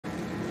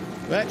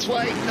Let's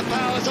wait, the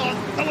power's on,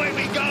 away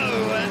we go,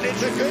 and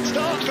it's a good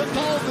start from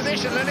pole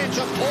position, and it's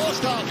a poor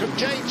start from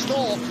James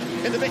Thorpe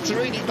in the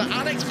Bizzarinis, but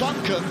Alex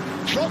Buncombe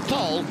from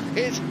pole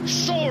is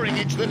soaring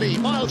into the lead.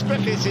 Miles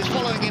Griffiths is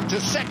following him to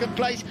second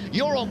place.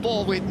 You're on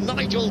board with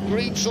Nigel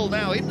Greensall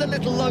now in the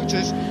little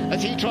Lotus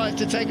as he tries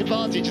to take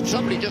advantage, and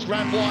somebody just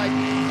ran wide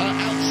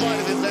outside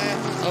of him there.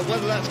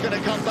 Whether that's going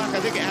to come back, I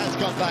think it has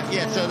come back,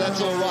 yeah, so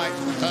that's all right.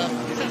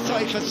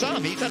 Sorry, for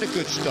some, he's had a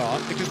good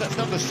start because that's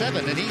number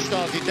 7, and he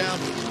started down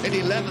in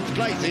 11th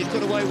place, so he's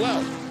got away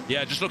well.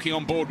 Yeah, just looking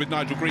on board with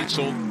Nigel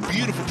Greensall.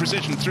 Beautiful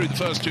precision through the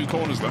first 2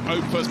 corners, the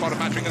first part of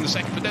Patrick and the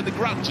second, but then the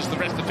grunt as the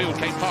rest of the field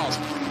came past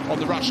on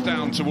the rush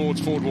down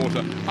towards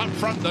Fordwater. Up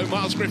front, though,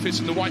 Miles Griffiths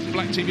in the white and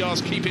black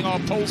TVRs keeping our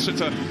pole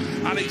sitter,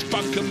 Alex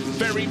Buncombe,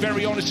 very,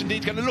 very honest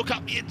indeed. Going to look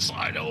up the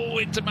inside. Oh,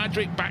 into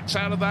Madrick, backs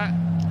out of that.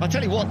 I'll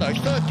tell you what, though,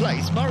 3rd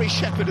place, Murray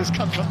Shepherd has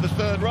come from the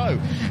 3rd row.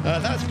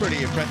 That's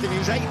pretty impressive. He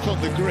was 8th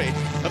on the grid,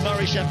 and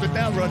Murray Shepherd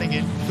now running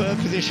in 3rd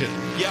position.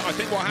 Yeah, I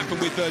think what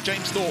happened with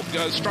James Thorpe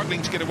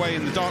struggling to get away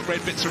in the dark red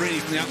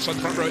Bizzarinis from the outside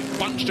the front row, it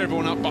bunched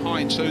everyone up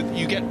behind, so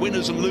you get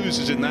winners and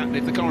losers in that.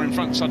 If the car in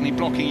front suddenly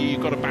blocking you,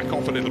 you've got to back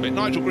off a little bit.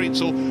 Nigel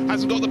Greensall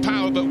hasn't got the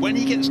power, but when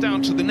he gets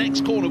down to the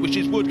next corner, which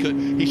is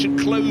Woodcote, he should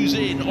close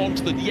in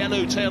onto the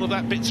yellow tail of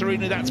that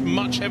Bizzarini. That's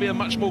much heavier,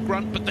 much more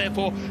grunt, but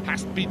therefore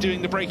has to be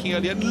doing the braking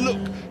earlier. And look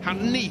how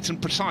neat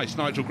and precise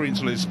Nigel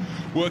Greensall is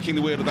working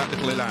the wheel of that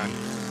little Elan.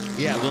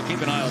 Yeah, we'll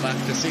keep an eye on that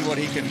to see what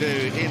he can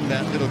do in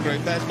that little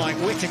group. There's Mike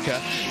Whitaker.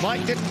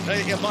 Mike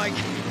didn't, Mike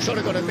sort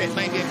of got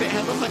maybe a bit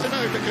held up, I don't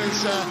know,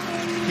 because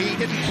he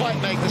didn't quite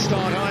make the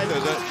start either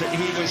that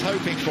he was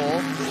hoping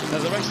for.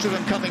 The rest of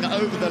them coming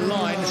over the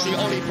line. See,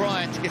 Ollie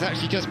Bryant is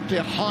actually just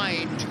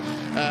behind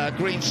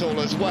Greensall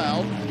as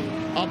well.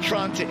 Up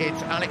front,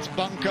 it's Alex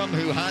Buncombe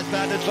who has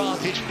that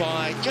advantage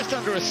by just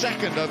under a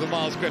second over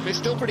Miles Griffiths.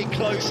 Still pretty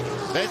close.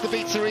 There's the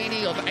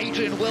Bizzarini of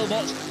Adrian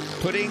Wilmot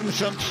putting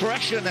some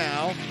pressure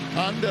now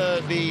under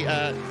the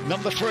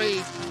number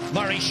 3,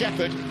 Murray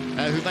Shepherd,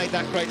 who made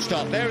that great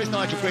start. There is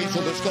Nigel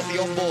Greensall that's got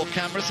the onboard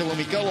camera, so when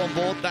we go on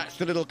board, that's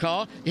the little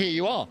car. Here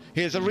you are.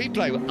 Here's a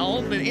replay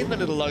in the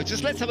little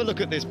Lotus. Let's have a look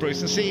at this,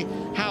 Bruce, and see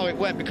how it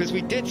went, because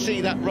we did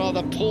see that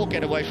rather poor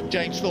getaway from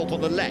James Thorpe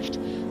on the left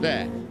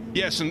there.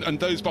 Yes, and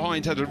those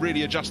behind had to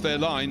really adjust their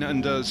line,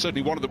 and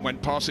certainly one of them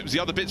went past. It was the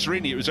other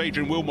Bizzarini. It was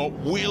Adrian Wilmot,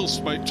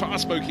 tire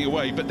smoking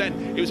away, but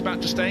then it was back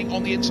to staying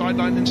on the inside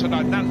line.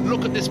 Now,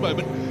 look at this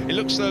moment. It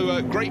looks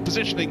though great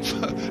positioning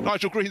for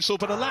Nigel Greensall,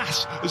 but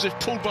alas, as if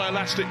pulled by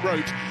elastic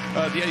rope,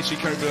 the AC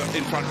Cobra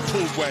in front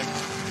pulled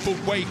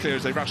way clear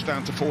as they rush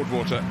down to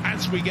Fordwater.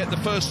 As we get the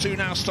first 2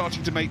 now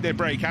starting to make their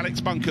break,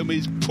 Alex Buncombe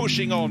is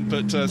pushing on,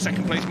 but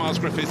second place Miles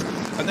Griffiths,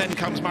 and then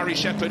comes Murray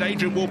Shepherd.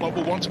 Adrian Wilmot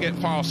will want to get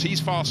fast.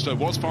 He's faster,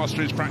 was faster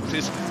in his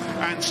practice,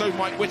 and so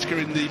Mike Whitaker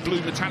in the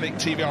blue metallic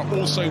TVR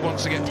also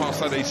wants to get past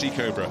that AC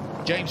Cobra.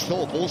 James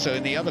Thorpe also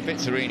in the other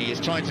Bizzarini is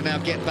trying to now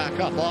get back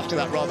up after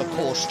that rather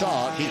poor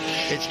start.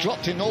 It's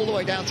dropped him all the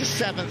way down to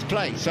 7th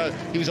place, so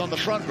he was on the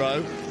front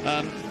row.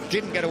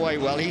 Didn't get away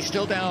well. He's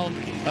still down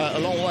a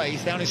long way.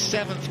 He's down in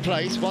 7th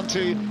place. 1,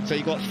 2. So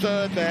you've got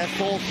 3rd there,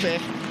 4th,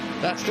 5th.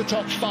 That's the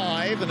top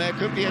 5, and there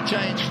could be a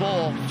change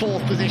for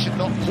 4th position.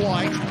 Not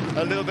quite.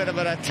 A little bit of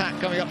an attack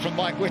coming up from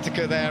Mike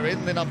Whitaker there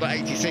in the number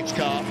 86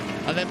 car.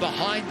 And then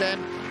behind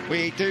them,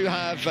 we do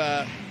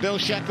have Bill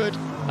Shepherd,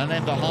 and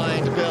then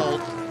behind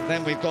Bill,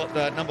 then we've got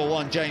the number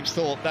 1, James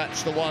Thorpe.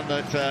 That's the one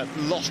that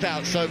lost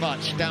out so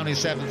much, down in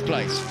 7th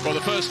place. Well,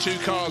 the first 2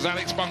 cars,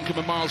 Alex Buncombe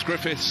and Miles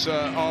Griffiths,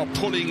 are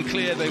pulling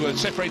clear. They were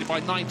separated by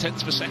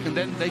 9/10 of a second.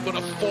 Then they've got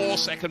a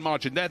 4-second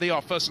margin. There they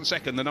are, 1st and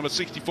 2nd. The number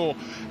 64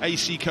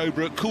 AC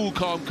Cobra, cool,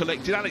 calm,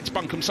 collected. Alex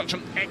Buncombe, such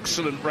an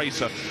excellent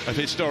racer of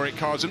historic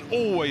cars, and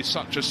always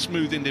such a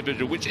smooth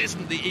individual, which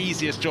isn't the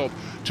easiest job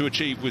to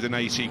achieve with an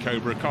AC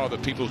Cobra, a car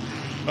that people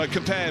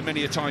compare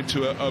many a time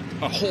to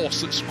a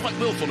horse that's quite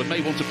willful and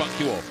may want to buck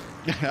you off.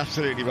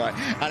 Absolutely right.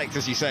 Alex,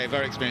 as you say, a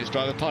very experienced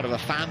driver, part of a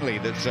family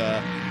that's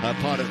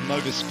part of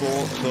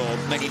motorsport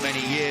for many, many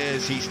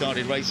years. He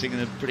started racing in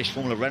the British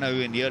Formula Renault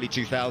in the early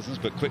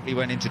 2000s, but quickly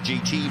went into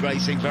GT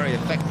racing, very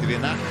effective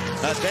in that.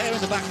 There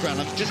in the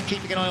background, I'm just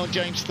keeping an eye on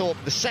James Thorpe,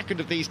 the second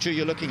of these 2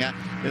 you're looking at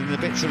in the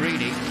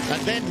Bizzarini.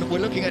 And then we're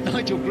looking at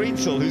Nigel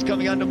Greensall, who's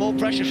coming under more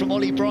pressure from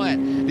Ollie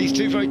Bryant. These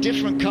 2 very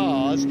different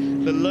cars,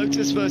 the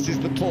Lotus versus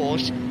the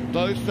Porsche.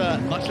 Both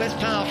much less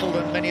powerful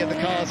than many of the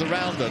cars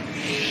around them.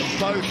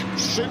 Both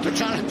super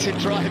talented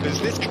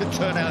drivers. This could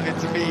turn out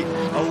into be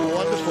a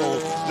wonderful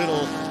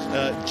little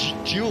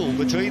duel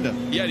between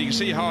them. Yeah, you can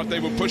see how hard they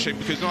were pushing,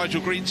 because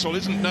Nigel Greensall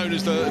isn't known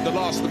as the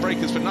last of the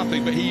breakers for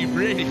nothing, but he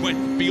really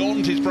went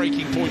beyond his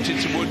braking point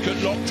into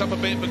Woodcote, locked up a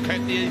bit, but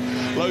kept the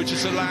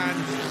Lotus Elan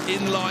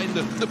in line.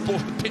 The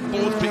pit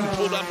boards being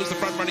pulled up as the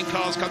front-running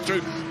cars come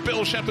through.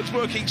 Bill Shepherd's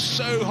working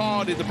so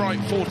hard in the bright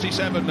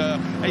 47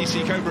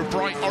 AC Cobra,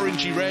 bright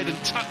orangey red,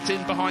 and tucked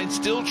in behind,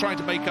 still trying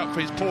to make up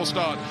for his poor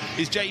start,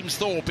 is James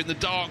Thorpe in the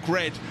dark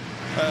red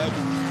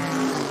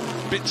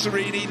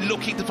Bizzarini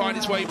looking to find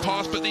its way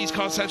past, but these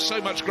cars have so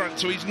much grunt,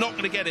 so he's not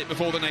going to get it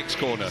before the next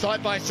corner.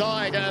 Side by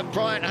side,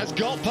 Bryant has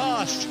got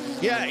past.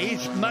 Yeah,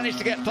 he's managed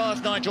to get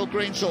past Nigel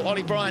Greensill.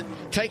 Ollie Bryant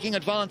taking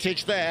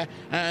advantage there,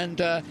 and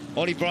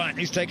Ollie Bryant,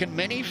 who's taken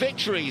many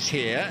victories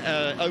here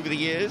over the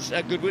years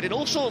at Goodwood in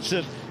all sorts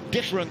of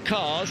different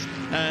cars,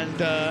 and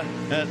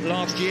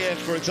last year,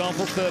 for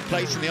example, third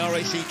place in the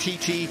RAC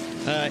TT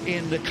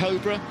in the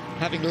Cobra,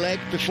 having led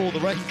before the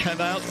rain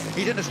came out.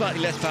 He's in a slightly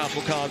less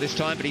powerful car this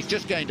time, but he's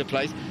just gained a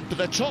place. But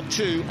the top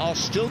two are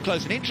still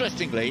close, and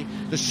interestingly,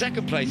 the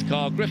second place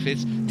car,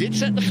 Griffiths, did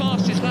set the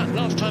fastest lap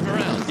last time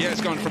around. Yeah,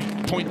 it's gone from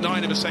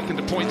 0.9 of a second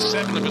to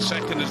 0.7 of a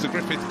second as the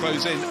Griffiths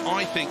close in.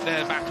 I think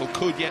their battle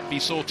could yet be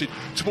sorted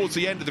towards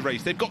the end of the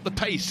race. They've got the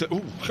pace,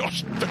 oh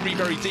gosh, very,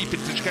 very deep into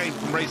the chicane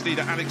from race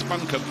leader Alex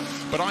Buncombe,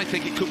 but I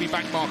think it could be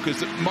back markers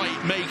that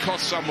may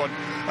cost someone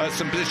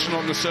some position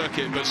on the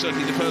circuit, but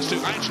certainly the first two.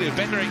 Actually, a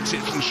better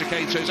exit from the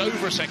chicane, so it's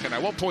over a second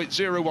now.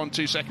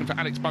 1.012 second for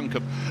Alex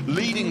Buncombe,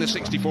 leading the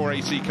 64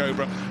 AC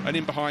Cobra, and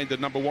in behind the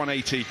number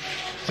 180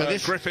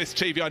 Griffiths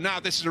TVR. Now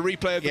this is a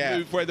replay of the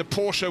move where the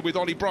Porsche with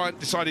Ollie Bryant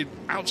decided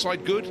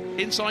outside good,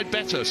 inside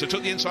better. So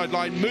took the inside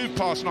line, moved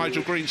past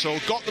Nigel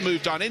Greensill, got the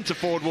move done into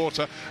Ford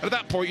Water, and at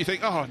that point you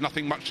think, oh,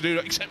 nothing much to do,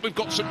 except we've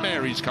got St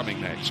Mary's coming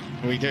next.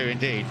 We do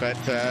indeed,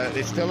 but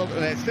they're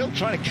still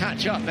trying to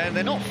catch up.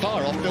 They're not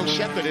far off. Bill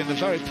Shepherd in the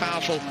very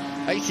powerful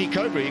AC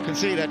Cobra. You can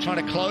see they're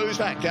trying to close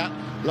that gap,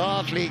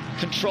 largely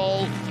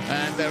control,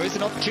 and there is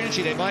an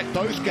opportunity they might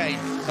both gain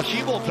a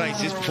few more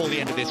places before the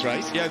end of this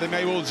race. Yeah, they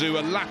may all do.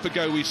 A lap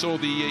ago we saw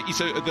the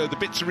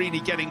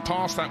Bizzarini getting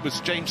past. That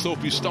was James Thorpe,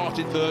 who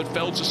started third,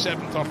 fell to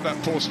seventh after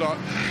that poor start.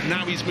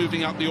 Now he's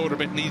moving up the order a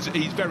bit, and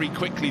he's very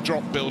quickly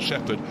dropped Bill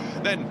Shepherd.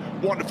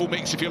 Then wonderful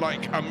mix, if you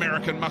like,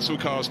 American muscle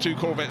cars, two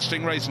Corvette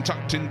Stingrays and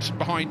tucked in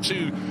behind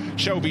two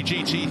Shelby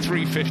GT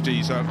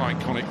 350s,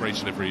 iconic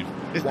race livery,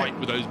 white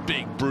with those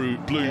big blue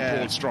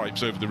broad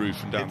stripes over the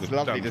roof and down the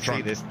front. It's lovely to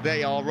see this.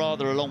 They are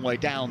rather a long way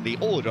down the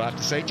order, I have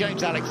to say.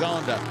 James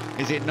Alexander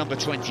is in number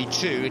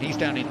 22, and he's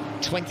down in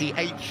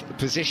 28th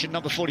position.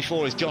 Number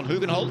 44 is John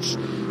Hugenholtz,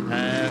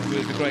 who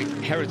has the great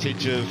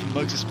heritage of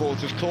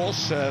motorsport, of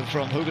course,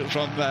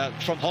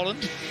 from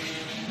Holland.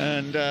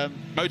 And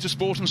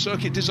motorsport and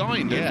circuit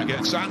design, don't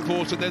forget.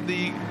 Zandvoort, and then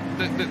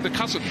the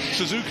cousin,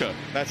 Suzuka.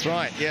 That's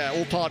right, yeah,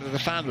 all part of the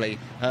family,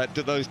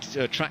 those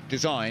track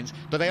designs.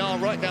 But they are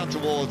right down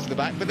towards the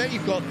back. But then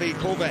you've got the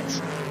Corvettes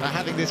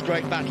having this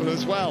great battle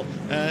as well.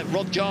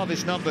 Rob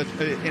Jarvis numbered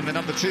in the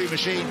number 2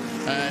 machine,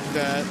 and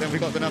then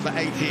we've got the number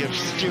 80 of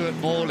Stuart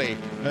Morley.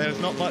 There's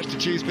not much to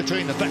choose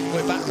between them.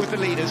 We're back with the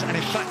leaders, and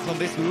in fact on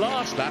this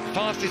last lap,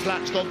 fastest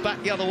lap's gone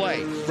back the other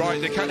way.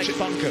 Right,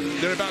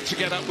 they're about to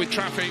get up with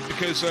traffic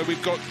because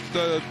we've got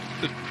the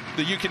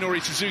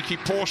Yukinori Suzuki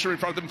Porsche in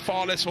front of them,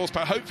 far less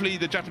horsepower. Hopefully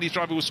the Japanese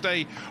driver will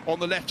stay on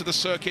the left of the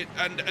circuit,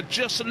 and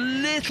just a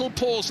little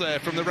pause there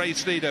from the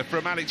race leader,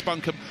 from Alex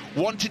Buncombe.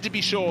 Wanted to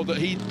be sure that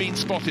he'd been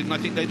spotted, and I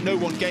think that no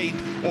one gained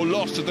or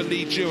lost to the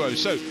lead duo.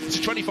 So it's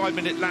a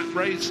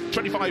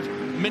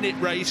 25-minute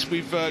race.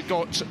 We've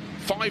got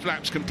 5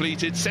 laps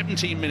completed,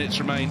 17 minutes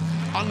remain,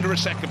 under a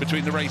second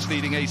between the race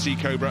leading AC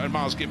Cobra and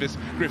Miles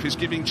Griffiths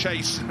giving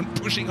chase and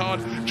pushing hard,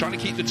 trying to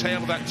keep the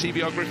tail of that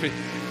TVR Griffith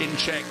in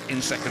check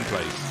in second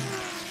place.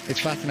 It's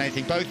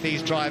fascinating. Both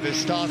these drivers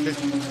started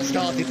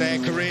their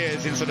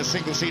careers in sort of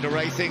single-seater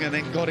racing and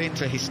then got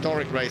into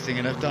historic racing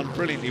and have done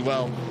brilliantly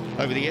well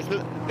over the years.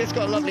 It's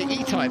got a lovely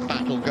E-Type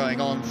battle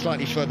going on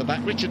slightly further back.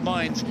 Richard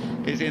Mines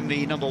is in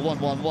the number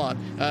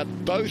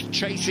 111, both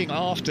chasing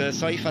after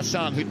Saif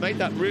Hassan, who'd made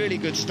that really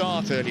good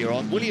start earlier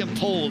on. William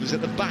Paul is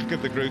at the back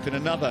of the group in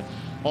another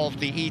of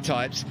the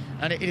E-Types,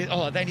 and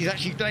then he's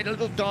actually made a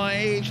little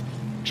dive,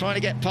 trying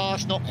to get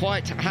past, not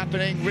quite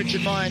happening.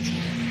 Richard Mines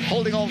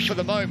holding on for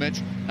the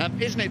moment.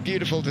 Isn't it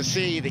beautiful to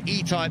see the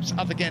E-Types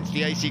up against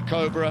the AC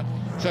Cobra?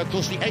 So, of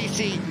course, the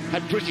AC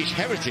had British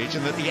heritage,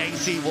 and that the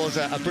AC was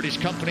a British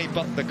company,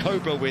 but the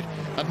Cobra with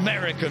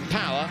American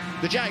power.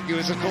 The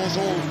Jaguars, of course,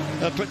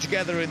 all put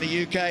together in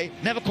the UK.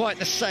 Never quite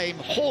the same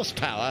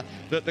horsepower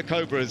that the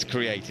Cobra has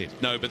created.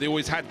 No, but they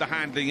always had the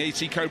handling.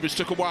 AC Cobras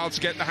took a while to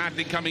get the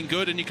handling coming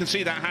good, and you can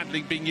see that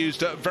handling being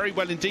used very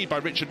well indeed by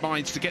Richard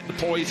Mines to get the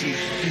poise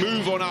and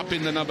move on up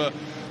in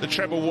the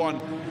treble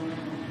 1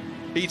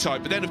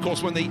 E-Type. But then, of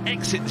course, when they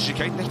exit the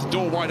chicane, left the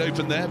door wide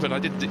open there, but I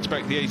didn't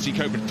expect the AC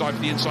Cobra to dive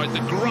to the inside.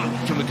 The grunt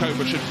from the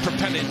Cobra should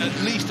propel it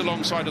at least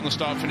alongside on the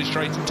start-finish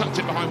straight, and tucked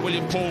it behind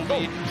William Paul.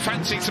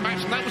 Fancying some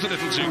action. That was a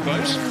little too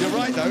close. You're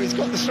right, though. He's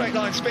got the straight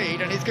line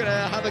speed, and he's going to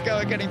have a go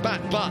at getting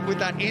back. But with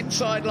that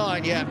inside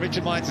line,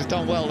 Richard Mines has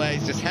done well there.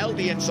 He's just held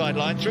the inside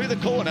line through the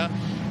corner.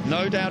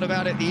 No doubt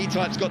about it, the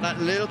E-Type's got that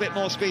little bit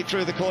more speed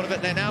through the corner,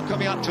 but they're now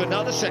coming up to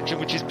another section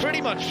which is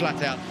pretty much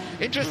flat out.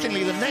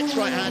 Interestingly, the next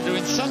right-hander,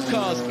 in some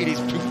cars, it is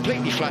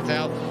completely flat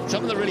out.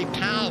 Some of the really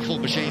powerful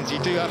machines, you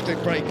do have to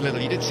brake a little.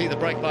 You did see the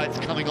brake lights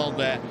coming on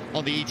there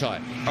on the E-Type.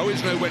 I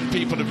always know when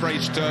people have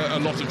raced a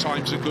lot of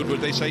times at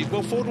Goodwood, they say,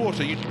 well, Ford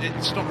Water,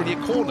 it's not really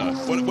a corner.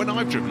 When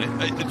I've driven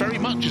it very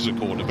much is a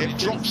corner, but it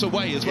drops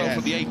away as well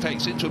from the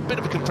apex into a bit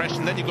of a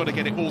compression. Then you've got to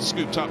get it all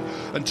scooped up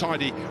and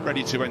tidy,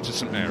 ready to enter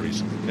St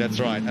Mary's.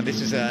 That's right, and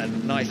this is a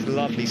nice,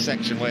 lovely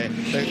section where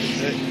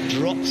it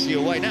drops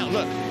you away. Now,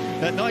 look,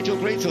 Nigel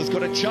Greenhill's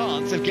got a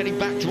chance of getting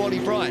back to Ollie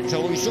Bryant.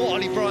 So we saw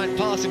Ollie Bryant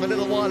pass him a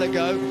little while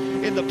ago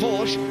in the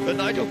Porsche, but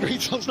Nigel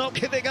Greenhill's not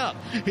giving up.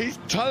 He's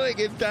towing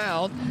him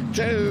down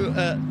to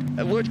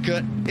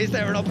Woodcote. Is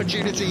there an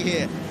opportunity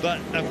here?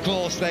 But, of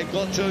course, they've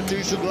got to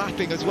do some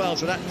lapping as well,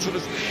 so that sort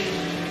of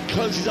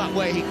closes up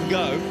where he can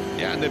go.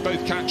 Yeah, and they're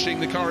both catching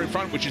the car in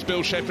front, which is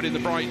Bill Shepherd in the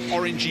bright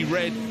orangey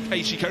red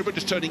AC Cobra,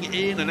 just turning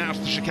in and out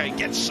of the chicane,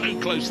 gets so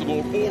close to the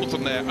wall, all of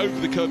them there, over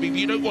the curbing.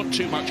 You don't want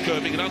too much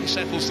curbing, it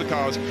unsettles the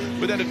cars.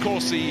 But then, of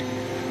course, the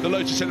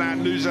Lotus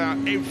Elan lose out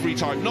every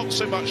time, not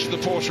so much to the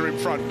Porsche in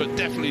front, but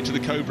definitely to the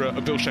Cobra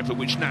of Bill Shepherd,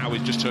 which now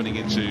is just turning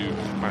into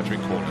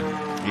Madrid Corner.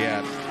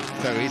 Yeah.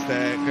 So is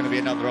there going to be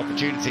another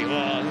opportunity?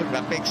 Oh, look at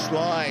that big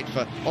slide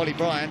for Ollie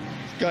Bryant.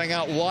 Going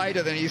out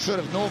wider than you sort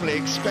of normally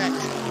expect,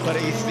 but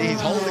he's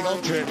holding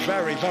on to it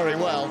very, very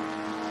well.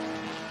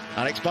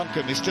 Alex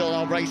Buncombe is still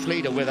our race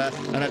leader with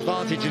an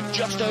advantage of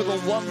just over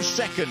 1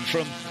 second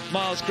from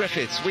Miles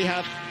Griffiths. We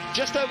have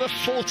just over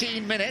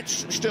 14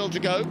 minutes still to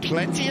go,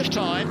 plenty of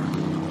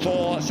time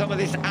for some of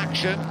this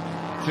action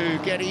to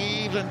get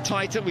even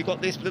tighter. We've got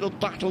this little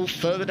battle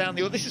further down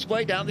the... This is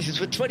way down, this is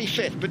for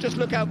 25th, but just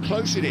look how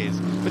close it is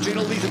between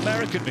all these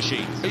American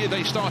machines. Yeah,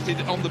 they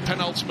started on the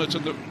penultimate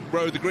and the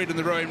grid and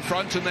the row in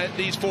front, and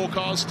these four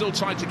cars still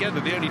tied together.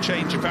 The only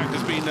change, in fact,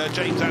 has been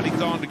James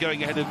Alexander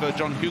going ahead of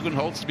John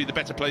Hugenholtz to be the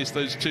better place,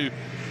 those two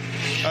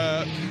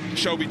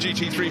Shelby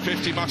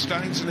GT350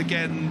 Mustangs. And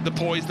again, the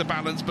poise, the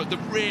balance, but the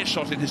rear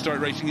shot in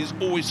historic racing is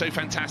always so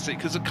fantastic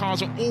because the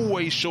cars are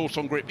always short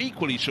on grip,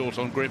 equally short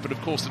on grip, but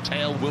of course the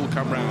tail will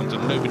come round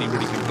and nobody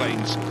really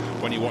complains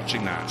when you're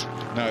watching that.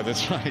 No,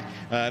 that's right.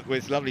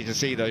 It's lovely to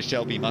see those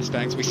Shelby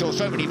Mustangs. We saw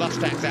so many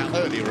Mustangs out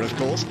earlier, of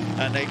course,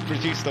 and they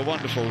produced a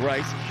wonderful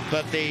race.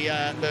 But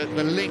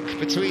the link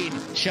between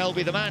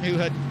Shelby, the man who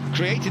had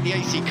created the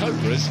AC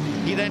Cobras,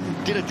 he then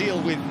did a deal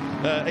with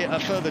a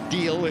further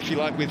deal, if you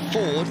like, with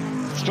Ford,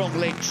 strong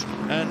links,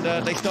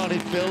 and they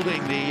started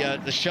building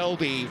the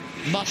Shelby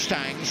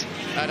Mustangs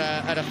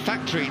at a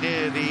factory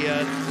near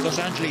the Los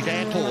Angeles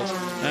airport,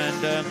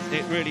 and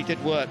it really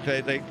did work.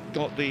 They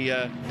got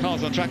the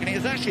cars on track, and it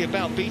was actually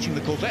about beating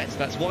the Corvettes.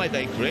 That's why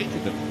they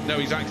created them. No,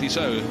 exactly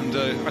so, and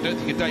I don't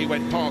think a day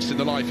went past in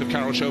the life of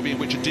Carroll Shelby in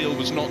which a deal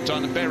was not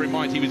done, and bear in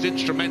mind he was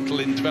instrumental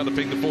in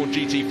developing the Ford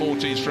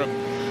GT40s from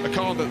a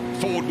car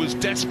that Ford was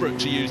desperate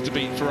to use to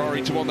beat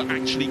Ferrari to one that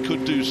actually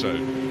could do so.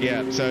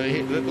 Yeah, so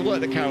the work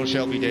that Carroll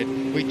Shelby did,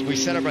 we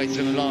celebrated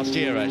him last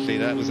year, actually.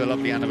 That was a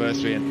lovely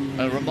anniversary, and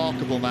a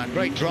remarkable man.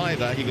 Great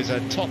driver. He was a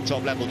top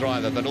level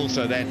driver, but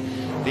also then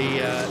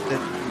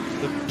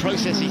the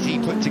processes he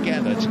put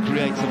together to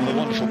create some of the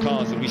wonderful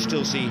cars that we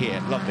still see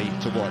here. Lovely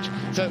to watch.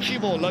 So a few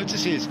more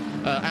Lotuses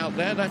out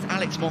there. That's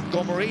Alex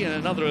Montgomery and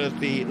another of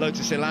the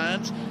Lotus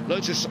Elans.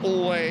 Lotus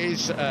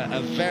always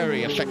a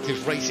very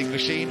effective racing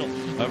machine,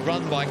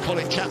 run by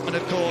Colin Chapman,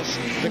 of course,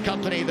 the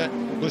company that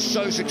was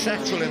so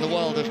successful in the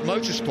world of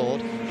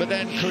motorsport, but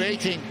then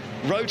creating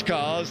road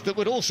cars that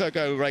would also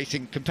go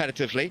racing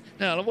competitively.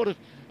 Now,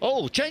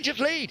 oh, change of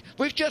lead.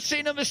 We've just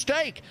seen a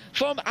mistake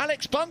from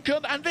Alex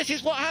Buncombe, and this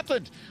is what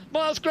happened.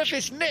 Miles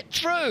Griffiths nipped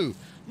through.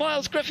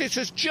 Miles Griffiths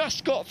has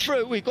just got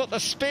through. We've got the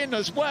spin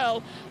as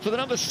well for the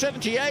number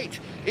 78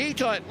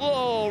 E-Type.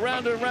 Whoa,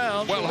 round and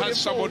round. Well, has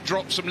someone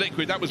dropped some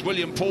liquid? That was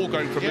William Paul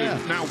going from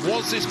move. Now,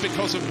 was this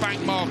because of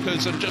bank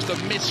markers and just a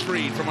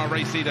misread from our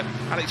race leader,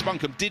 Alex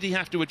Buncombe? Did he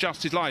have to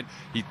adjust his line?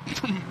 He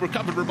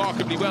recovered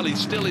remarkably well. He's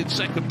still in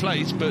second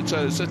place, but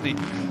certainly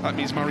that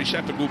means Murray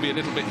Shepherd will be a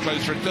little bit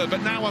closer in third.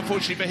 But now,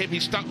 unfortunately for him,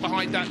 he's stuck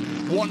behind that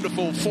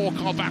wonderful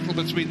four-car battle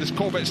between the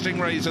Corvette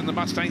Stingrays and the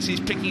Mustangs. He's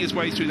picking his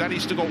way through that.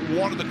 He's still got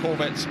one of the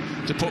Corvettes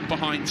to put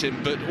behind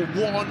him, but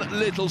one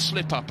little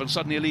slip up and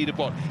suddenly a lead of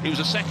what? It was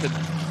a second.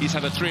 He's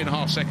had a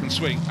 3.5 second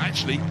swing.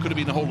 Actually, could have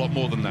been a whole lot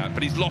more than that,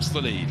 but he's lost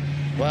the lead.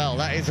 Well,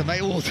 that is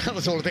amazing. Oh, that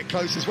was all a bit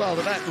close as well,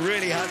 but that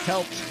really has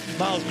helped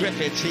Miles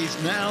Griffiths.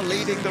 He's now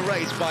leading the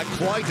race by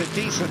quite a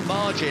decent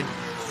margin.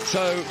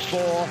 So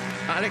for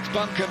Alex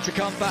Buncombe to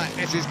come back,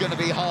 this is going to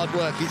be hard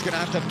work. He's going to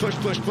have to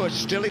push.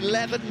 Still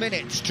 11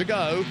 minutes to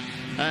go,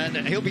 and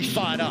he'll be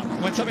fired up.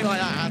 When something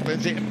like that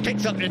happens, it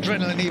picks up the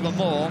adrenaline even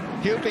more.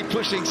 He'll be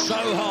pushing so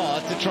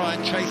hard to try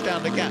and chase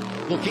down the gap.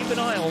 We'll keep an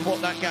eye on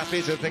what that gap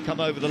is as they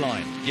come over the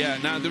line. Yeah,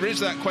 now there is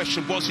that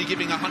question, was he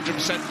giving 100%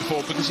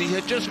 before? Because he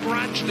had just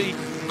gradually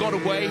got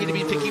away. He'd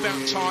been thinking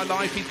about tyre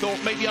life. He thought,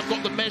 maybe I've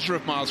got the measure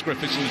of Miles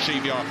Griffiths in the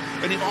TVR.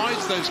 And if either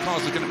of those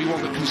cars are going to be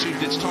one that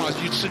consumed its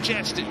tyres, you'd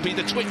suggest it'd be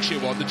the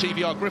twitchier one, the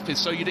TVR Griffiths.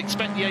 So you'd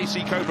expect the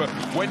AC Cobra,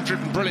 when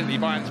driven brilliantly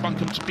by Alex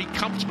Buncombe, to be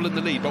comfortable in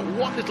the lead. But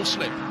one little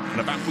slip, and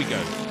about we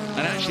go.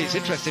 And actually, it's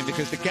interesting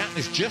because the gap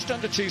is just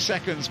under 2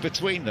 seconds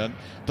between them,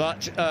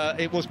 but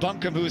it was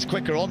Buncombe who was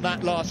quicker on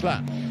that last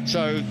lap.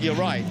 So you're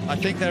right. I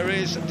think there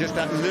is just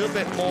that little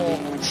bit more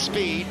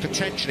speed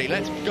potentially.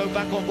 Let's go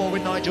back on board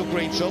with Nigel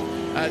Greensall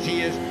as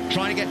he is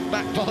trying to get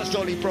back past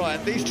Ollie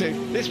Bryant. These two,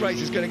 this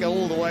race is going to go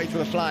all the way to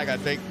the flag, I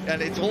think,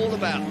 and it's all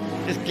about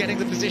just getting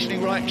the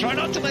positioning right. Try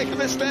not to make a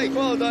mistake.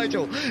 Well,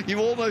 Nigel, you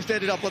almost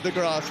ended up on the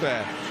grass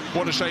there.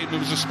 What a shame there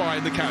was a spy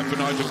in the cab for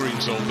Nigel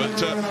Greensall, but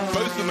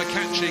both of them are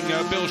catching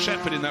Bill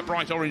Shepherd in that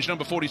bright orange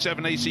number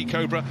 47 AC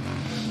Cobra.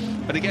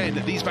 And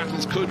again, these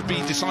battles could be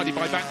decided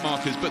by back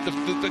markers, but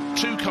the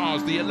two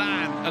cars, the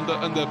Elan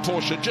and the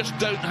Porsche, just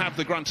don't have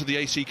the grunt of the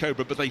AC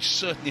Cobra, but they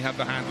certainly have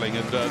the handling.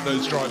 And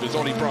those drivers,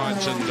 Ollie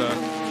Bryant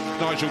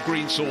and Nigel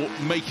Greensall,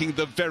 making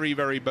the very,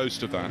 very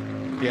most of that.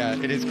 Yeah,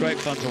 it is great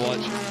fun to watch.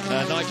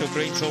 Nigel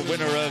Greensall,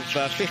 winner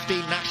of 15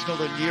 national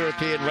and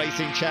European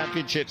racing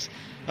championships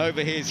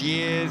over his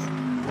years,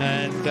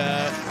 and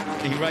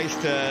he raced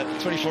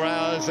 24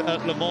 hours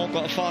at Le Mans,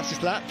 got a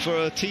fastest lap for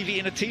a TV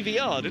in a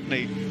TVR, didn't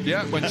he?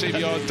 Yeah, when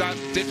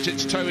TVR dipped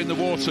its toe in the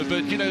water.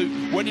 But you know,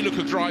 when you look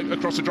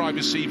across a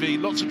driver's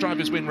CV, lots of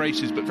drivers win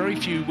races, but very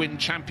few win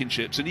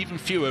championships, and even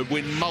fewer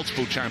win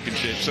multiple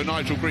championships. So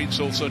Nigel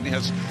Greensall certainly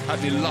has had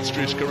an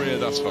illustrious career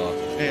thus far.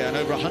 Yeah, and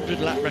over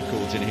 100 lap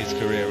records in his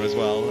career as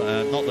well.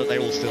 Not that they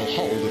all still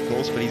hold, of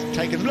course, but he's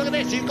taken. Look at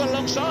this, he's got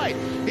alongside.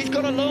 He's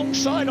got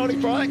alongside Ollie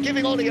Bryant,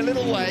 giving Ollie a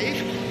little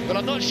wave, but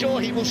I'm not sure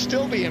he will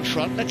still be in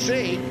front. Let's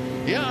see.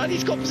 Yeah, and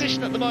he's got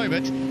position at the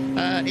moment,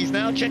 and he's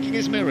now checking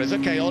his mirrors.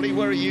 Okay, Ollie,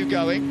 where are you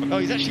going? Oh,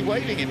 he's actually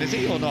waving him, is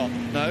he, or not?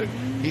 No,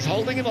 he's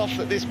holding him off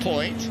at this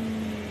point.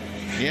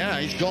 Yeah,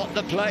 he's got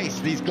the place.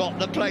 He's got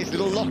the place.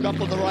 Little lock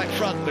up on the right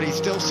front, but he's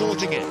still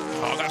sorting it.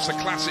 Oh, that's a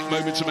classic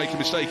moment to make a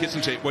mistake,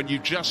 isn't it? When you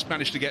just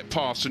manage to get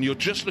past and you're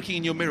just looking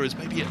in your mirrors,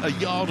 maybe a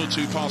yard or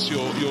two past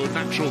your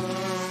natural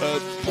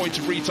point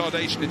of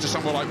retardation into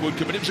somewhere like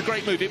Woodcote. But it was a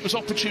great move. It was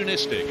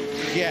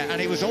opportunistic. Yeah, and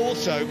it was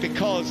also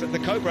because the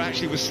Cobra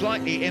actually was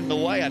slightly in the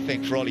way, I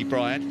think, for Ollie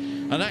Bryant,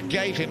 and that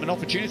gave him an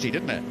opportunity,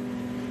 didn't it?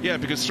 Yeah,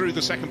 because through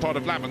the second part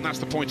of lap, and that's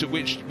the point at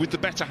which, with the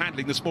better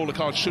handling, the smaller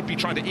cars should be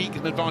trying to eke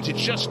an advantage.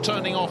 Just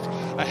turning off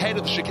ahead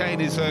of the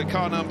chicane is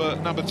car number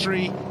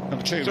two.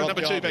 Number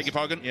two, beg your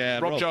pardon. Yeah,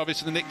 Rob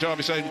Jarvis in the Nick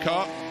Jarvis owned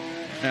car.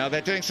 Now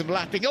they're doing some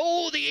lapping.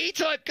 Oh, the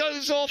E-Type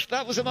goes off.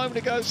 That was a moment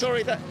ago.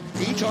 Sorry, that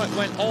E-Type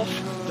went off.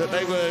 That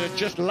they were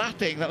just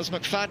lapping. That was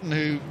McFadden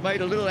who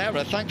made a little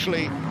error.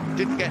 Thankfully,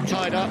 didn't get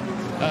tied up.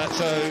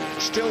 So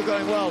still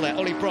going well there,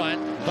 Ollie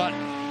Bryant. But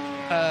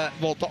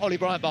Ollie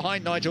Bryant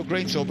behind Nigel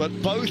Greensall, but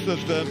both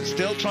of them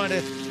still trying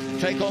to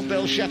take on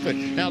Bill Shepherd.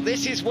 Now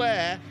this is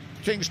where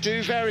things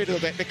do vary a little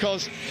bit,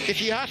 because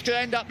if you have to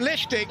end up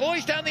lifting, oh,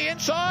 he's down the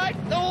inside,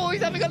 oh,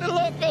 he's having a little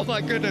look, oh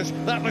my goodness,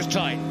 that was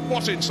tight.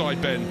 What's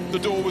inside, Ben? The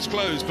door was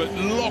closed, but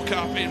lock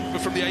up in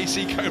from the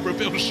AC Cobra.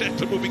 Bill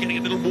Shepherd will be getting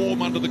a little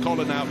warm under the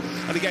collar now,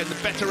 and again the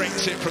better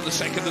exit from the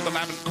second and the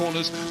 11th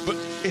corners, but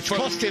it's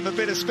cost him a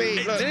bit of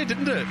speed. It did,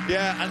 didn't it?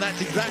 Yeah, and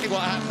that's exactly what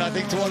happened, I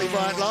think, to Ollie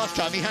Bryant last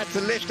time. He had to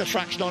lift a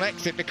fraction on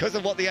exit because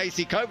of what the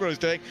AC Cobra was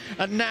doing,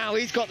 and now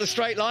he's got the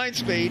straight line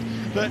speed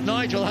that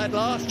Nigel had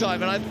last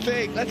time, and I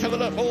think, let's have a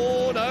look.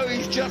 Oh no,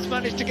 he's just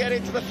managed to get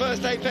into the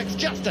first apex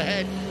just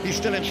ahead. He's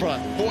still in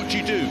front. What do?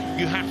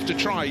 You have to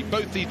try.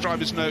 Both these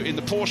drivers know in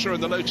the Porsche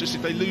and the Lotus,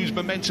 if they lose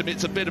momentum,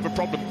 it's a bit of a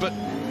problem, but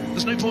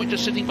there's no point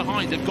just sitting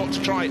behind. They've got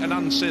to try and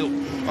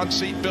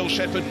unseat Bill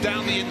Shepherd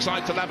down the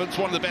inside to Lavance,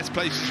 one of the best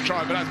places to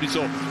try, but as we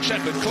saw,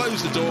 Shepherd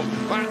closed the door.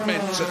 That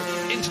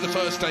meant into the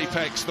first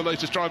apex, the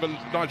Lotus driver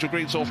Nigel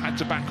Greensall had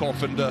to back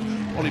off, and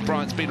Ollie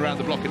Bryant's been around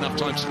the block enough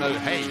times to know,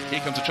 hey, here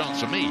comes a chance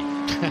for me.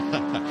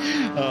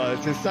 Oh,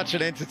 it's just such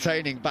an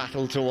entertaining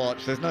battle to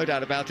watch, there's no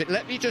doubt about it.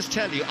 Let me just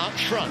tell you, up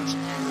front,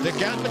 the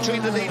gap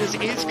between the leaders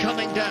is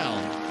coming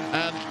down.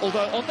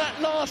 Although on that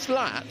last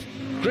lap,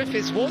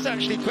 Griffiths was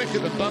actually quicker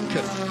than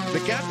Buncombe.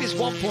 The gap is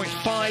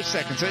 1.5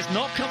 seconds, so it's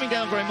not coming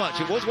down very much.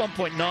 It was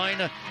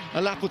 1.9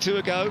 a lap or two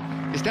ago.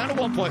 It's down to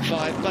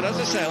 1.5, but as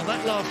I say, on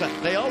that last lap,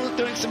 they are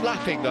doing some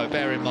lapping, though,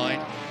 bear in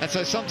mind. And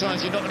so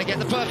sometimes you're not going to get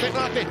the perfect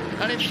lapping.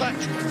 And in fact,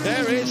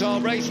 there is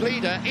our race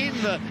leader in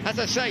the, as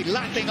I say,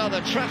 lapping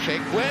other traffic.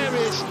 Where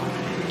is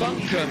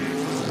Buncombe?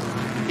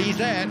 He's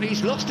there, and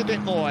he's lost a bit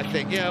more, I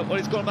think. Yeah, well,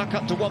 it's gone back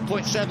up to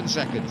 1.7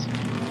 seconds.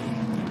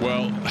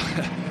 Well...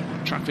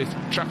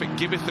 Traffic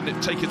giveth and it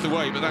taketh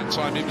away, but that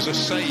time it was a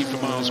save for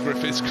Miles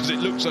Griffiths, because it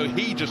looked so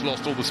he just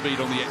lost all the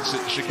speed on the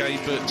exit chicane,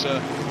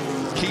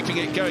 but keeping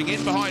it going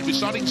in behind. We're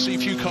starting to see a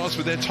few cars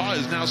with their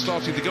tyres now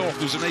starting to go off.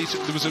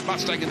 There was a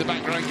Mustang in the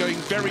background going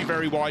very,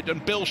 very wide,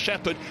 and Bill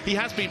Shepherd, he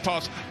has been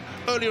past.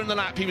 Earlier in the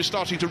lap, he was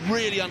starting to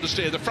really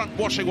understeer. The front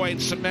washing away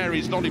into St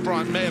Mary's, and Ollie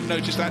Bryant may have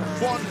noticed that.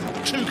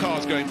 2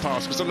 cars going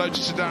past, because the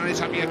Lotus Sedan is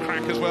having a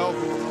crack as well.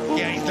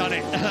 Yeah, he's done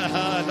it.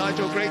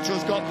 Nigel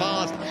Greensall's got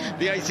past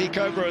the AC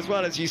Cobra as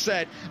well, as you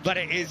said, but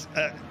it is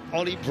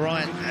Ollie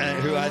Bryant,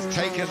 who has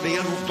taken the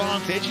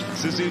advantage.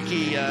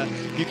 Suzuki,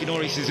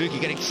 Yukinori Suzuki,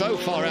 getting so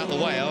far out the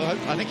way.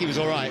 I think he was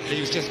all right.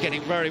 He was just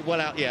getting very well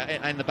out,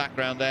 in the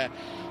background there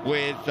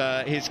with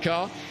his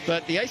car.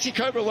 But the AC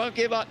Cobra won't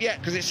give up yet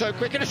because it's so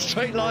quick in a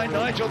straight line.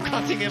 Nigel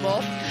cutting him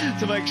off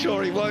to make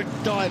sure he won't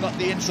dive up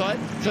the inside.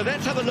 So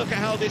let's have a look at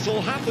how this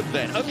all happened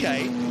then.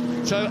 Okay,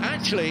 so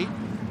actually,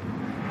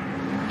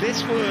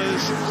 this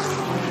was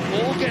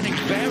all getting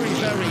very,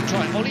 very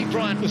tight. Ollie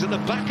Bryant was at the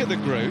back of the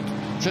group.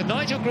 So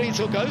Nigel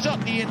Greensall goes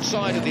up the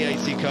inside of the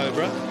AC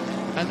Cobra,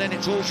 and then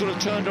it's all sort of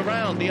turned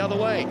around the other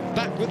way.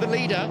 Back with the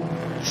leader,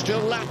 still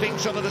lapping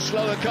some of the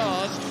slower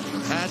cars,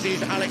 as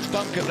is Alex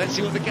Buncombe. Let's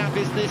see what the gap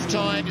is this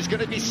time. It's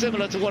going to be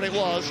similar to what it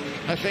was,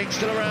 I think,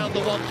 still around the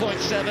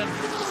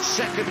 1.7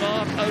 second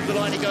mark. Over the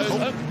line he goes.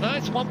 Oh, no,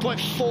 it's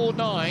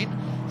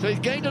 1.49. So he's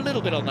gained a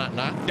little bit on that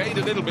lap. Gained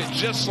a little bit,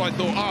 just like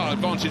thought,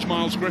 advantage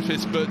Miles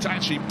Griffiths, but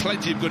actually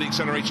plenty of good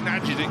acceleration,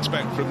 as you'd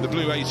expect from the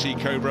blue AC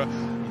Cobra.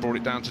 Brought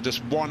it down to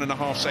just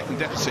 1.5 second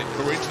deficit.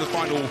 But we're into the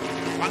final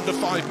under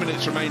 5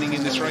 minutes remaining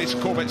in this race.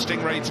 Corvette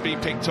Stingray to be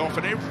picked off,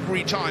 and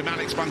every time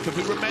Alex Buncombe,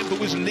 who remember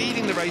was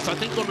leading the race, I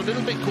think got a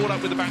little bit caught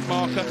up with the back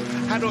marker,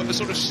 had a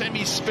sort of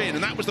semi-spin,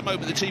 and that was the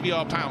moment the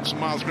TVR pounced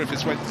and Miles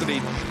Griffiths went to the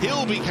lead.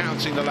 He'll be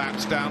counting the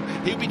laps down.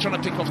 He'll be trying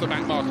to pick off the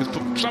back markers,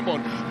 put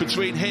someone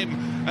between him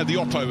and the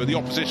Oppo, and the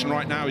opposition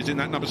right now is in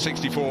that number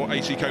 64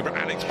 AC Cobra.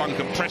 Alex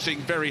Buncombe pressing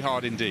very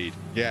hard indeed.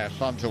 Yeah,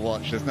 fun to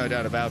watch, there's no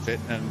doubt about it.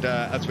 And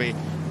as we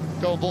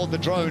go on board the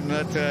drone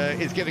that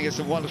is giving us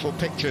some wonderful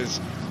pictures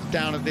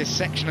down at this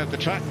section of the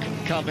track,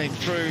 coming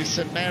through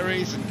St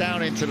Mary's and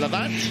down into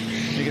Levant.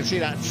 You can see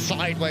that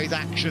sideways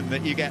action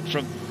that you get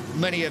from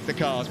many of the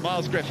cars.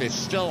 Miles Griffiths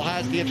still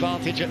has the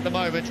advantage at the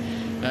moment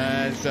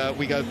as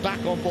we go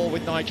back on board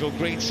with Nigel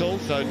Greensall.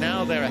 So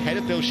now they're ahead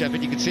of Bill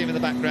Shepherd. You can see him in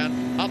the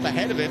background, up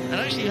ahead of him, and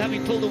actually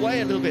having pulled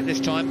away a little bit this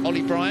time,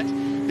 Ollie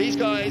Bryant. These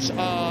guys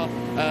are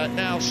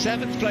now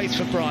 7th place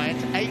for Bryant,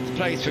 8th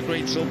place for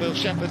Greensall. Bill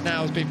Shepherd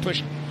now has been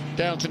pushed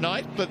down to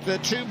 9th, but the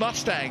two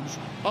Mustangs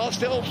are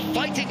still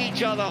fighting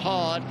each other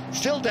hard,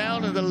 still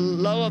down in the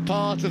lower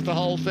part of the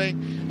whole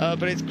thing,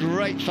 but it's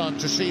great fun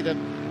to see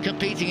them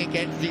competing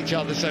against each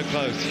other so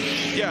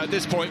close. Yeah, at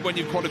this point, when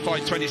you've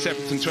qualified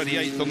 27th and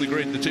 28th on the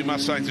grid, the two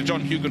Mustangs are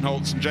John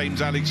Hugenholtz and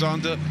James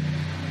Alexander.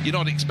 You're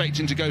not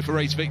expecting to go for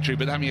race victory,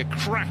 but having a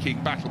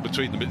cracking battle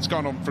between them. It's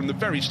gone on from the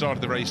very start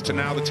of the race to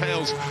now. The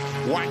tail's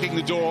wagging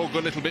the dog a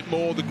little bit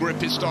more. The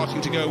grip is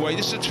starting to go away.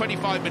 This is a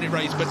 25-minute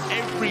race, but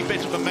every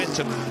bit of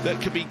momentum that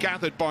can be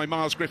gathered by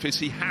Miles Griffiths,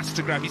 he has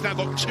to grab. He's now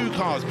got 2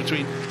 cars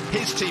between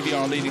his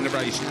TVR leading the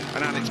race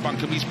and Alex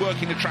Buncombe. He's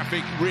working the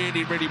traffic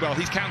really, really well.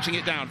 He's counting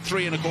it down.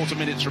 3.25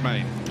 minutes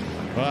remain.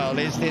 Well,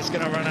 is this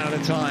going to run out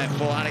of time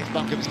for Alex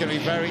Buncombe? It's going to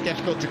be very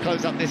difficult to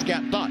close up this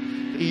gap, but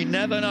you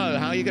never know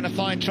how you're going to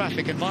find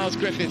traffic, and Miles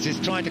Griffiths is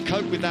trying to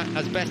cope with that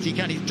as best he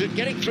can. He's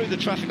getting through the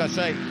traffic, I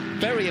say,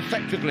 very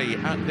effectively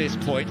at this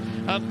point.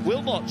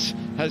 Wilmot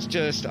has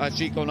just, I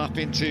see, gone up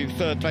into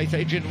 3rd place.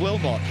 Adrian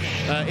Wilmot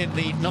in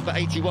the number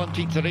 81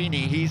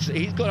 Bizzarinis,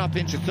 he's got up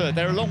into 3rd.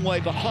 They're a long way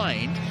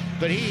behind,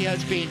 but he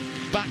has been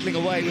battling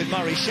away with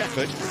Murray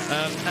Shepherd,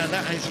 and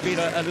that has been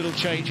a little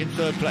change in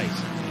 3rd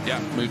place. Yeah,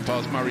 moved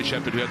past Murray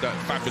Shepherd, who had that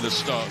fabulous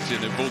start.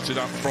 It vaulted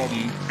up from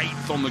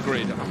 8th on the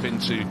grid up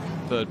into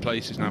 3rd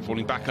place. He's now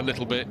falling back a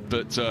little bit,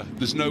 but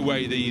there's no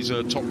way these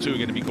top 2 are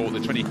going to be caught.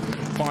 They're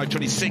 25,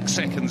 26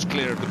 seconds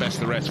clear of the best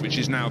of the rest, which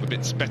is now the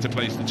better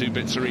place, the 2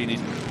 Bizzarinis.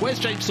 Where's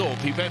James Thorpe?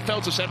 He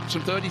fell to 7th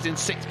from 3rd. He's in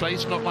 6th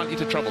place, not likely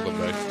to trouble them,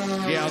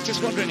 though. Yeah, I was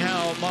just wondering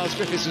how Miles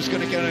Griffiths was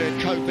going to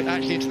cope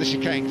actually into the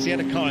chicane, because he had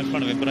a car in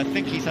front of him, but I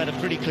think he's had a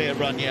pretty clear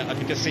run. Yeah, I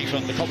can just see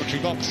from the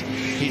commentary box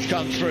he's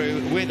come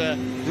through with a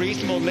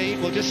reasonable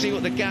lead. We'll just see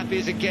what the gap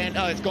is again.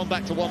 Oh, it's gone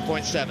back to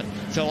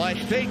 1.7. So I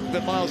think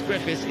that Miles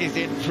Griffiths is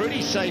in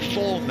pretty safe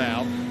form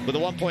now with a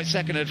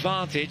 1.2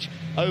 advantage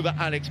over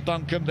Alex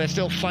Buncombe. They're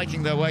still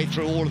fighting their way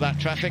through all of that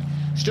traffic,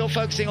 still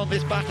focusing on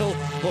this battle.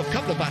 Well, a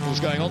couple of battles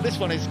going on. This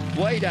one is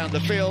way down the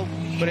field,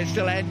 but it's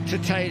still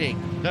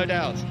entertaining, no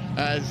doubt,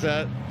 as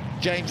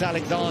James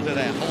Alexander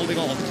there holding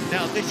on.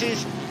 Now, this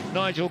is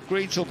Nigel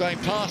Greensall going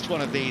past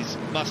one of these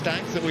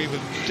Mustangs that we've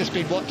just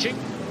been watching.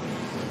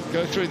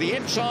 Go through the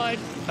inside,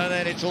 and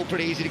then it's all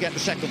pretty easy to get the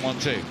second one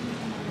too.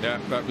 Yeah,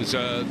 that was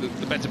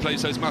the better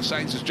place. Those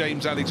Mustangs was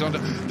James Alexander.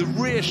 The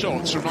rear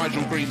shots from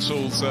Nigel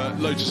Greensall's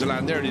Lotus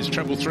Elan. There it is,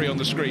 treble 3 on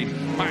the screen.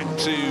 Back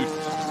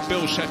to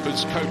Bill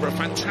Shepherd's Cobra.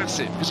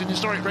 Fantastic, because in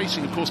historic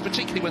racing, of course,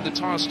 particularly when the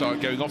tyres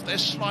start going off, they're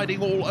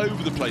sliding all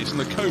over the place, and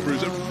the Cobra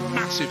is a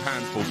massive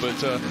handful.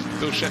 But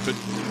Bill Shepherd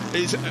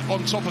is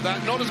on top of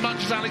that, not as much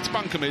as Alex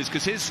Buncombe is,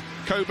 because his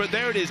Cobra,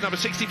 there it is, number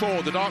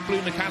 64, the dark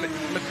blue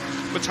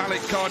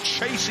metallic car,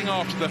 chasing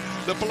after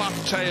the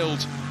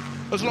bluff-tailed,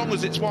 as long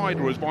as it's wide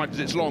or as wide as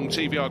it's long,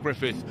 TVR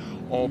Griffith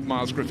of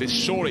Miles Griffiths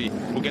surely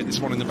will get this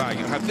one in the bag.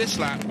 He'll have this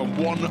lap and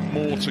 1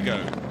 more to go.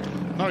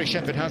 Murray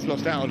Shepherd has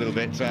lost out a little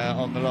bit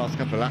on the last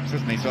couple of laps,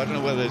 hasn't he? So I don't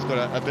know whether he's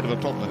got a bit of a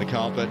problem with the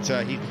car, but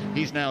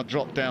he's now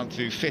dropped down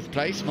to 5th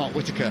place. Mike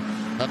Whitaker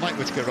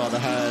rather,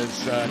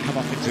 has come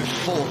up into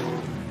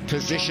 4th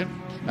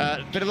position.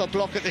 Bit of a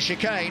block at the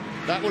chicane.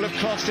 That will have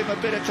cost him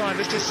a bit of time,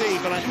 just to see.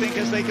 But I think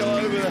as they go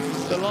over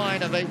the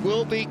line, and they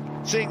will be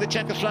seeing the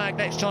checker flag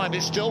next time,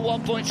 it's still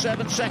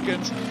 1.7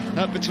 seconds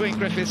between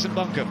Griffiths and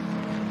Buncombe.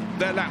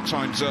 Their lap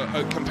times are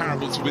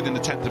comparable to within a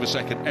tenth of a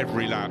second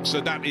every lap,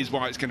 so that is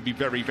why it's going to be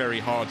very, very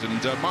hard.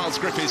 And Miles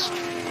Griffiths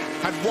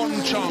had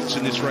one chance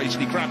in this race,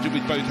 and he grabbed it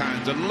with both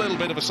hands. A little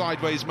bit of a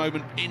sideways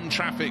moment in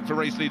traffic for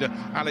race leader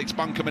Alex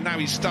Buncombe, and now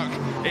he's stuck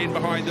in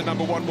behind the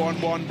number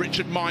 111,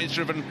 Richard Mines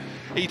driven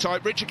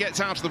E-Type. Richard gets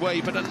out of the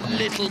way, but a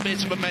little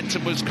bit of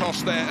momentum was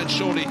cost there, and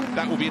surely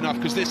that will be enough,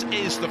 because this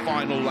is the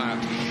final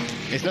lap.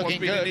 It's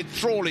looking good. An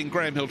enthralling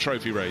Graham Hill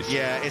Trophy race.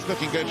 Yeah, it's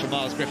looking good for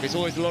Miles Griffiths.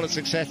 Always a lot of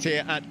success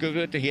here at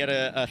Goodwood. He had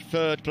a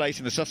third place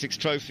in the Sussex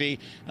Trophy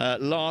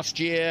last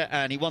year,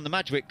 and he won the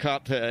Madgwick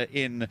Cup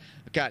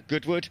at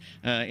Goodwood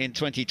in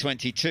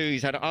 2022.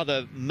 He's had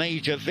other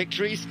major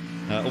victories.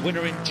 A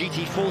winner in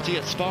GT40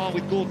 at Spa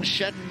with Gordon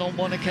Shedden on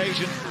one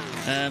occasion.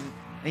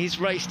 He's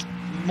raced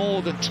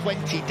more than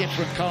 20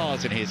 different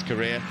cars in his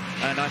career,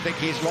 and I think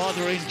he's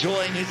rather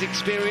enjoying his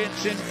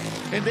experience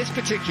in this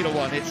particular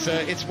one.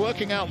 It's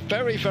working out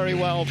very, very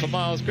well for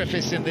Miles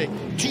Griffiths in the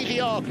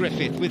TVR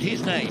Griffith with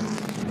his name.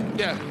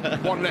 Yeah,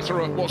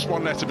 what's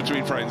one letter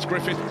between friends?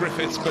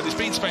 Griffiths, but it's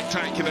been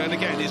spectacular, and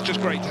again, it's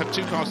just great to have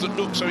two cars that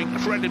look so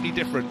incredibly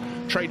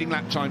different, trading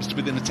lap times to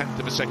within a tenth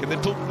of a second. They're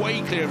pulled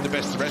way clear of the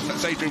best of the rest.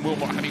 That's Audrain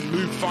Motorsport having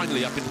moved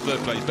finally up into third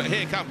place, but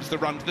here comes the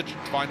run to the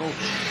final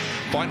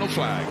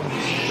flag.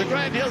 The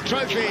Graham Hill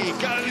Trophy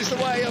goes the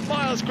way of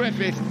Miles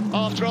Griffiths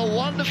after a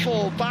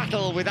wonderful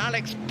battle with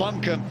Alex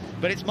Buncombe,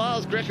 but it's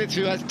Miles Griffiths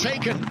who has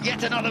taken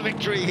yet another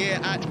victory here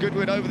at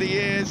Goodwood over the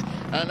years,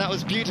 and that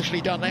was beautifully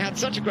done. They had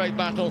such a great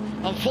battle.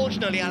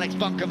 Unfortunately, Alex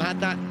Buncombe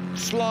had that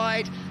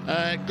slide,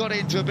 got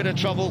into a bit of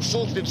trouble,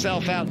 sorted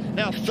himself out.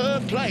 Now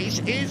third place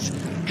is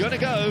going to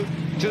go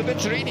to the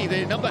Bizzarini,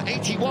 the number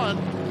 81.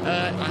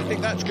 I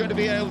think that's going to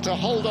be able to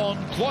hold on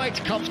quite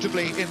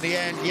comfortably in the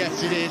end.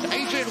 Yes, it is.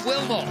 Adrian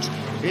Wilmot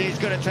is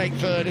going to take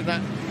third in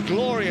that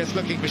glorious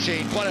looking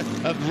machine. Quite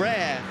a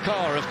rare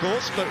car, of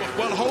course, but...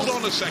 Well, hold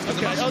on a second.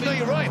 Okay. Oh, no,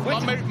 you're right.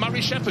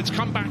 Murray Shepherd's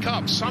come back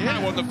up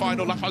somehow on the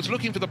final lap. I was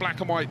looking for the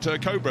black and white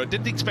Cobra.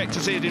 Didn't expect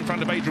to see it in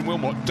front of Adrian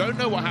Wilmot. Don't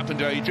know what happened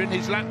to Adrian.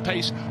 His lap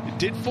pace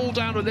did fall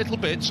down a little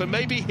bit, so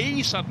maybe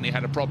he suddenly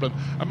had a problem.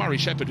 And Murray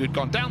Shepherd, who'd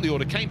gone down the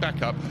order, came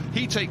back up.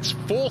 He takes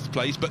fourth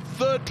place, but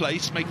third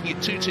place, making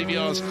it 2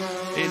 TVRs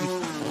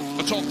in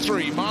the top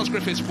 3. Miles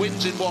Griffiths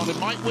wins in 1, and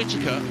Mike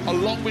Whittaker,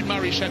 along with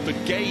Murray Shepherd,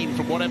 gain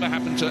from whatever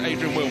happened to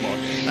Adrian Wilmot.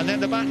 And then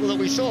the battle that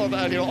we saw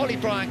earlier, Ollie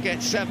Bryant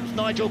gets 7th,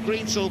 Nigel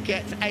Greensall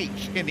gets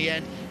 8th in the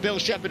end. Bill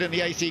Shepherd and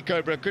the AC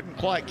Cobra couldn't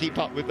quite keep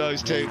up with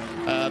those two,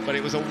 but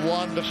it was a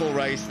wonderful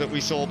race that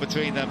we saw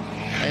between them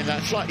in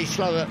that slightly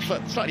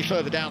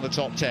further down the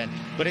top 10.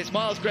 But it's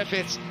Miles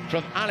Griffiths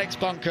from Alex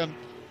Buncombe,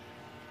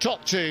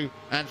 top 2,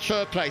 and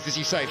third place, as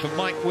you say, for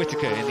Mike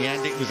Whittaker. In the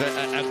end, it was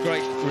a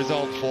great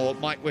result for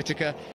Mike Whittaker.